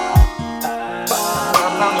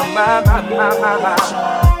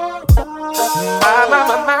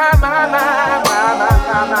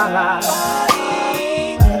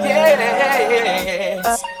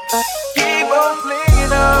 Yes. Keep don't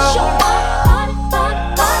lean on. It's your body, body,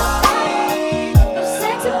 body, body. Your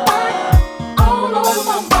sexy body, all over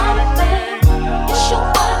my body, babe. It's your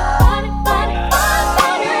body, body, body,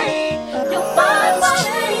 body. Your body,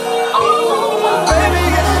 body, all over my body. Baby,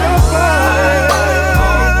 it's your body.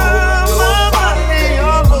 My body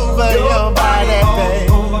all over your body,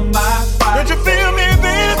 babe. Don't you feel me,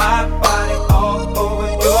 baby? My body all over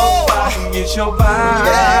your body. It's your body.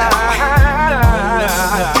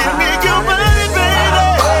 Give me your body, baby.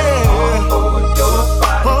 All over your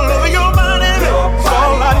body. All over your body, baby. It's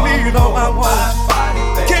all I need, all I want.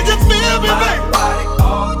 Can't you feel me, baby?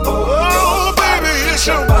 Oh, baby, it's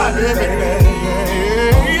your body, baby.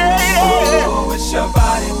 Yeah. Oh, it's your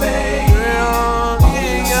body, baby.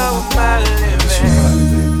 It's your body, baby.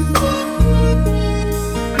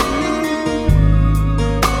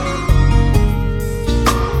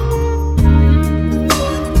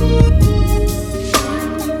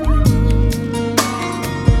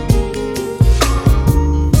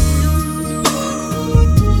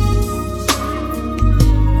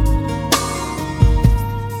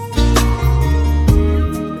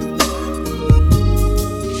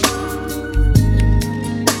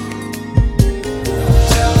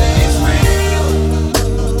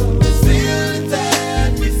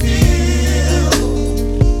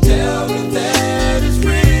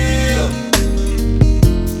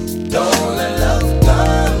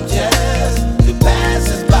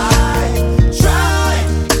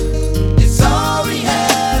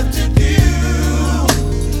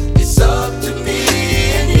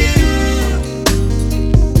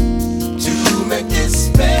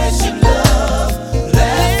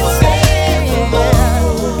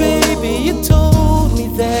 Baby, you told me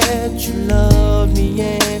that you love me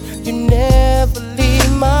and you never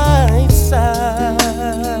leave my side.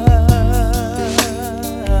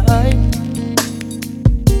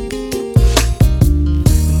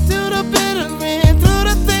 Through the bitter and through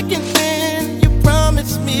the thick and thin, you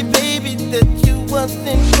promised me, baby, that you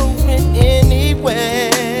wasn't going anywhere.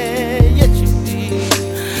 Yet you did.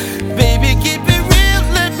 Baby, keep it real,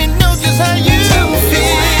 let me know just how you feel.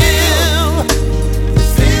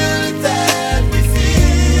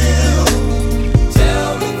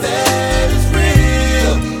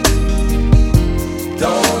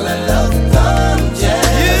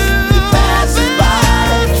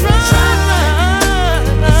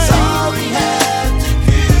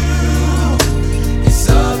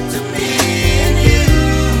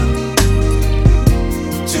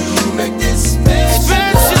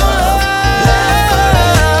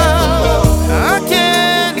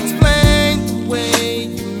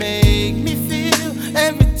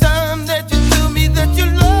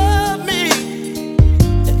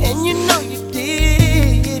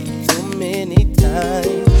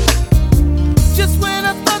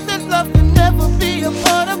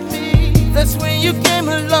 That's when you came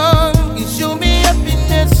along and showed me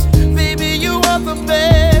happiness. Baby, you are the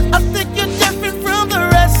best. I think you're different from the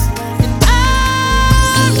rest. And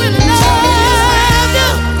I really love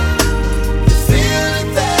you. The feeling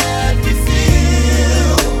that we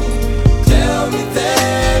feel. Tell me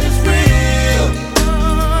that it's real.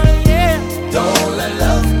 Oh, yeah. Don't let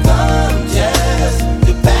love come just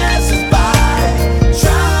to pass us by.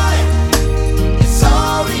 Try. It's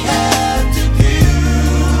all we have to do.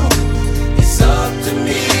 It's up to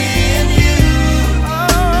me.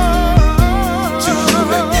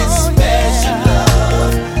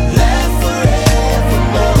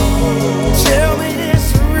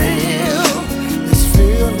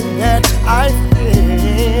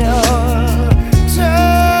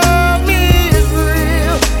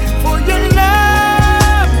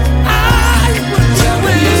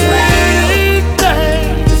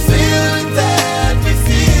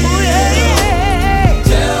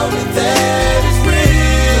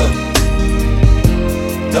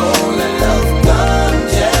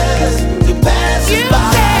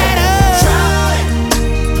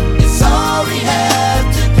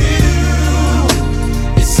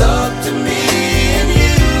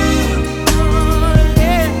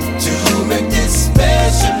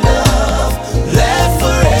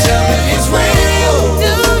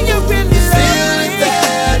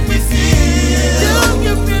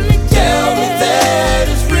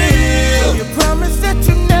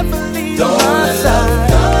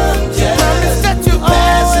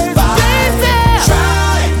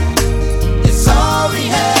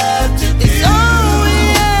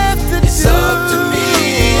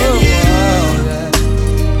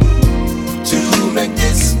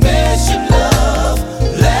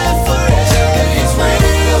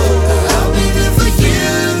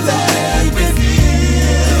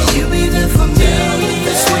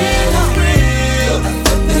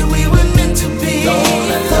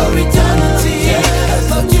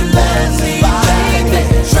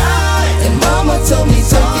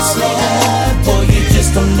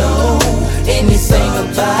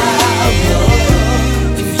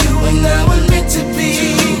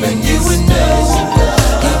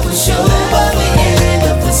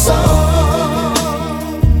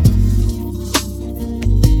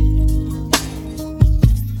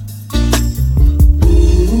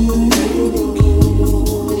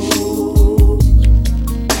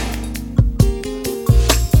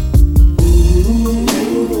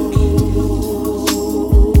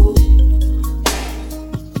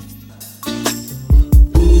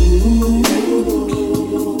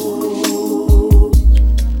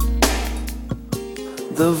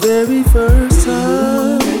 The very first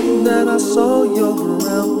time that I saw your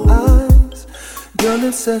brown eyes, your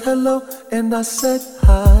lips said hello and I said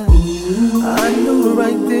hi. I knew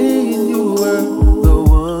right then you were the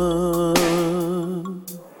one.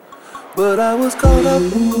 But I was caught up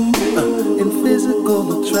in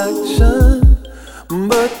physical attraction.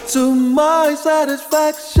 But to my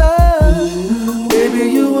satisfaction,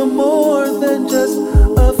 baby, you were more than just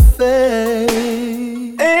a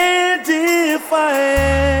face. And if I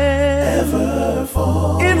ever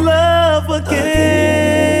fall in love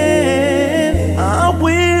again, I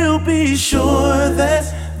will be sure that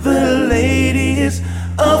the lady is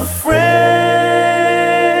a friend.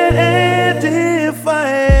 And if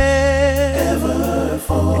I ever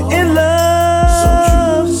fall in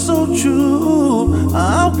love so true,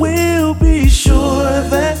 I will be sure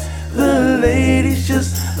that the lady's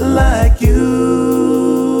just like you.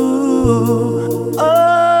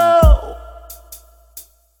 Oh,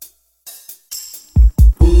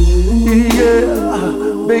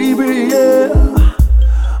 yeah, baby, yeah.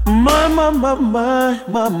 My.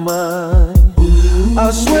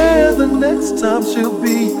 I swear the next time she'll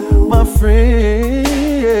be my friend.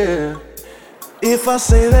 Yeah. If I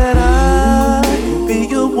say that I can be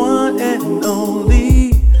your one and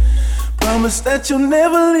only, promise that you'll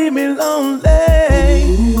never leave me lonely.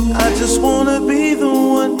 I just wanna be the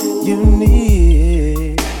one you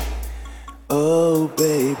need. Oh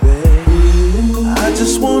baby, I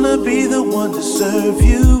just wanna be the one to serve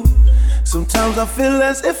you. Sometimes I feel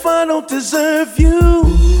as if I don't deserve you.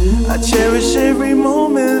 I cherish every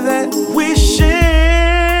moment that we share.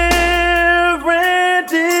 And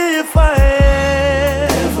if I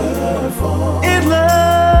ever fall in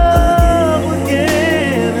love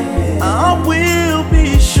again, I will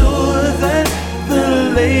be sure that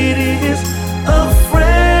the lady is a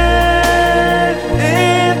friend.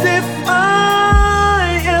 And if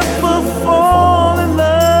I ever fall in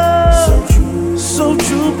love, so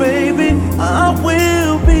true, baby, I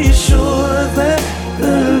will be sure that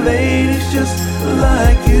the lady's just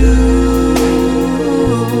like you.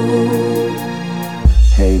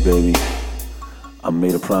 Hey baby, I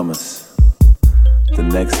made a promise. The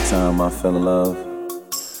next time I fell in love,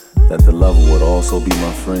 that the lover would also be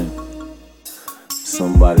my friend.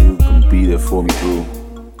 Somebody who can be there for me through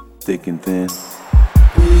thick and thin.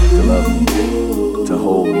 To love me, to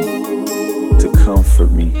hold me, to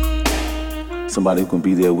comfort me. Somebody who can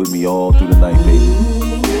be there with me all through the night, baby.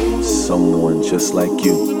 Someone just like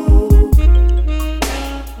you.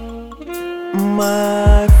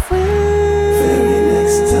 My friend. Very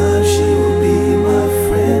next time she will be my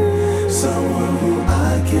friend. Someone who I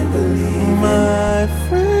can believe in. My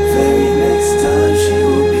friend. Very next time she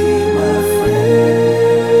will be my friend.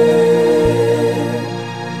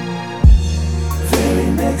 Very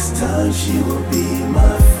next time she will be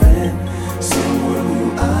my friend. Someone who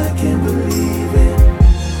I can believe in.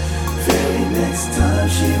 Very next time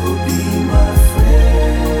she will be my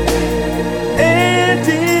friend. And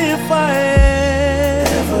if I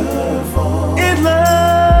ever fall in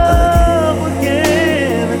love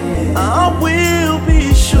again, I will be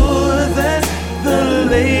sure that the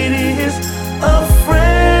lady is a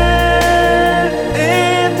friend.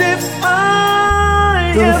 And if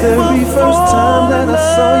I the very first time that I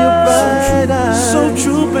saw your bright eyes, so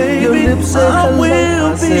true, baby, I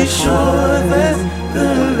will be sure that the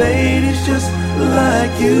lady's just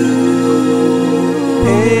like you.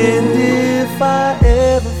 And if I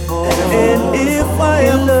ever fall, and if I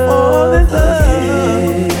ever fall in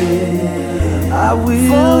love, I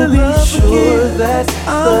will be sure that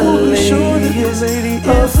the lady is a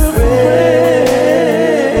friend.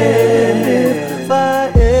 If I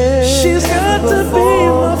ever she's got to be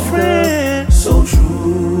my friend. So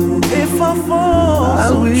true. If I fall, I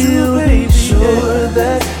will be sure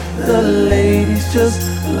that the lady's just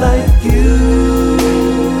like you.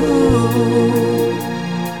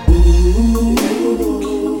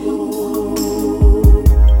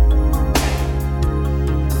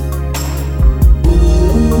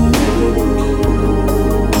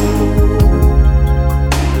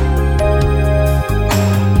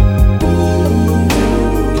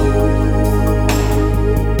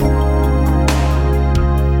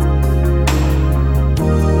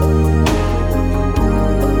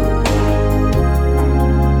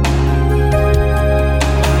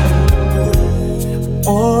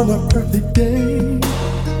 On a perfect day,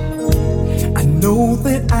 I know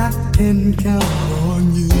that I can count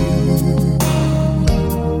on you.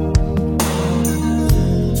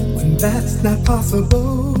 When that's not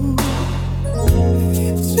possible,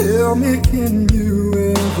 tell me, can you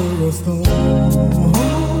ever restore?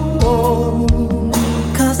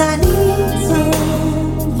 'Cause I need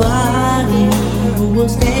some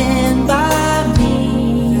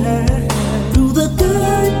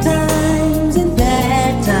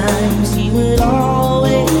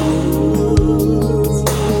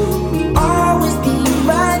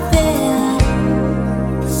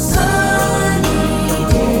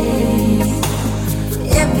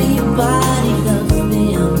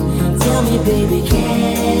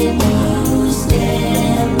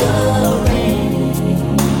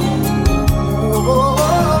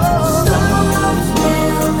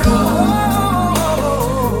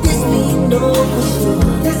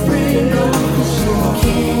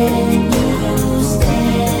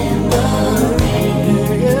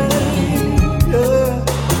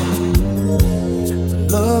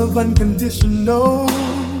unconditional.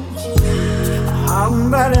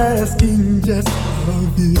 I'm not asking just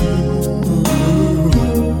of you.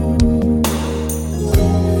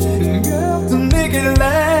 Girl, to make it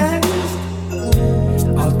last,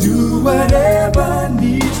 I'll do whatever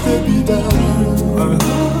needs to be done.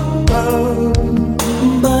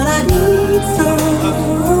 But I need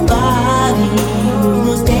somebody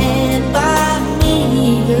who'll stand by me.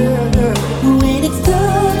 When it's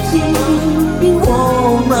tough, she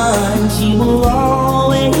won't run. She will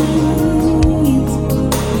always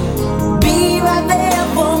be right there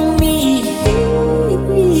for me.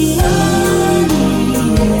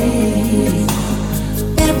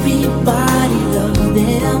 Everybody loves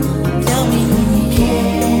them. Tell me,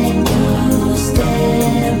 can you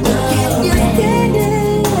stand up? Can you stand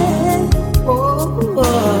it? Oh,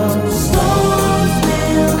 storms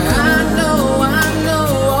will come. I know,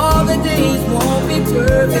 all the days won't be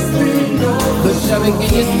perfect. But Shabby,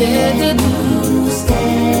 can you stand it?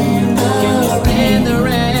 Stand up. Can you stand the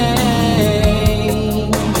rain?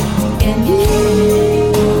 Can you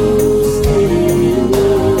stand up?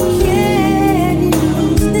 Can you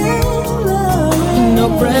stand up? No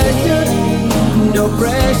pressure, no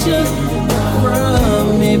pressure from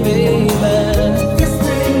me, baby.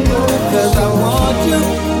 'Cause I want you,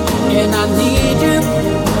 and I need you,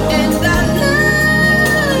 and I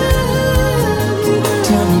love you.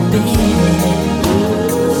 Tell me, baby,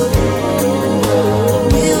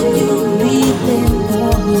 will you be there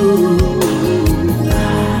for me?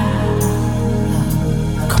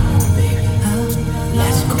 Come on, baby,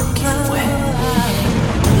 let's go get wet.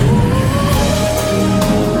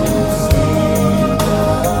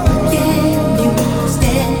 Can you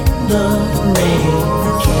stand the rain?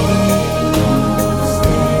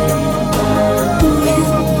 Will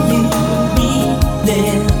you be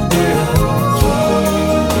there, girl?